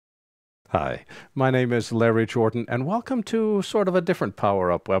Hi, my name is Larry Jordan, and welcome to sort of a different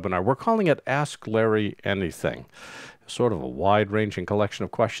Power Up webinar. We're calling it Ask Larry Anything. Sort of a wide-ranging collection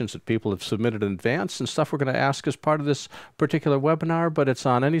of questions that people have submitted in advance and stuff we're going to ask as part of this particular webinar, but it's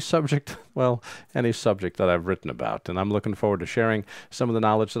on any subject, well, any subject that I've written about. And I'm looking forward to sharing some of the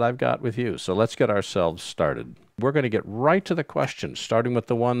knowledge that I've got with you. So let's get ourselves started. We're going to get right to the questions, starting with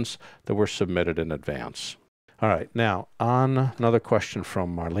the ones that were submitted in advance. All right, now on another question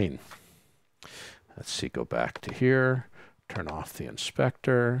from Marlene. Let's see, go back to here, turn off the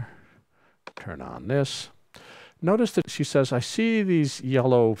inspector, turn on this. Notice that she says, I see these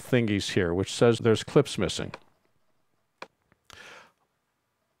yellow thingies here, which says there's clips missing.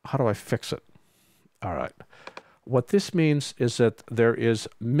 How do I fix it? All right. What this means is that there is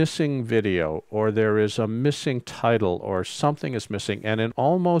missing video, or there is a missing title, or something is missing. And in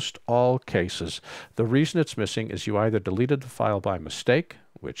almost all cases, the reason it's missing is you either deleted the file by mistake,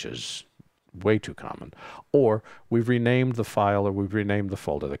 which is way too common, or we've renamed the file or we've renamed the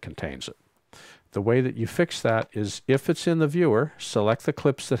folder that contains it. The way that you fix that is, if it's in the viewer, select the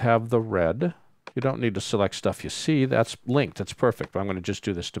clips that have the red. You don't need to select stuff you see. That's linked. That's perfect. But I'm going to just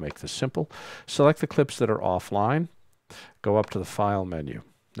do this to make this simple. Select the clips that are offline. Go up to the File menu.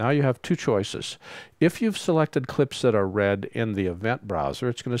 Now you have two choices. If you've selected clips that are red in the event browser,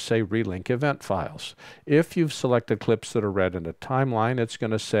 it's going to say relink event files. If you've selected clips that are red in a timeline, it's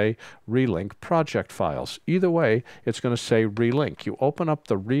going to say relink project files. Either way, it's going to say relink. You open up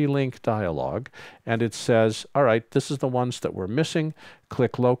the relink dialog and it says, all right, this is the ones that we're missing.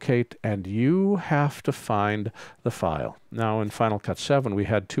 Click locate and you have to find the file. Now in Final Cut 7 we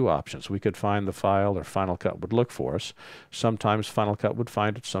had two options. We could find the file or Final Cut would look for us. Sometimes Final Cut would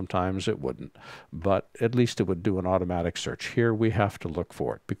find it, sometimes it wouldn't. But at least it would do an automatic search. Here we have to look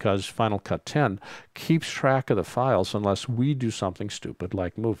for it because Final Cut 10 keeps track of the files unless we do something stupid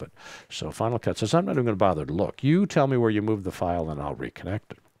like move it. So Final Cut says, I'm not even going to bother to look. You tell me where you moved the file and I'll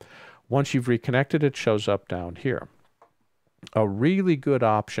reconnect it. Once you've reconnected, it shows up down here. A really good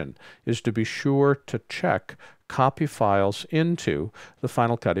option is to be sure to check copy files into the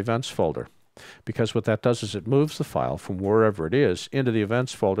Final Cut Events folder. Because what that does is it moves the file from wherever it is into the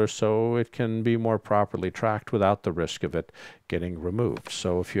events folder so it can be more properly tracked without the risk of it getting removed.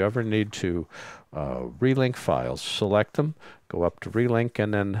 So if you ever need to relink files, select them, go up to relink,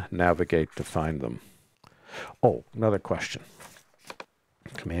 and then navigate to find them. Oh, another question.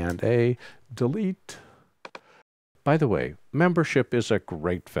 Command A, delete. By the way, membership is a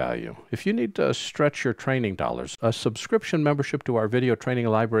great value. If you need to stretch your training dollars, a subscription membership to our video training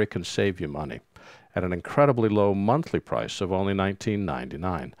library can save you money at an incredibly low monthly price of only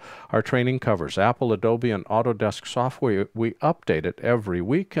 $19.99. Our training covers Apple, Adobe, and Autodesk software. We update it every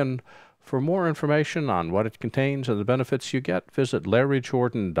week, and for more information on what it contains and the benefits you get, visit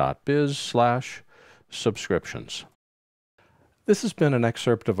larryjordan.biz/subscriptions. This has been an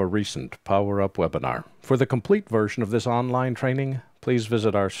excerpt of a recent Power Up webinar. For the complete version of this online training, please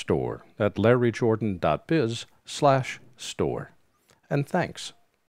visit our store at larryjordan.biz/store. And thanks.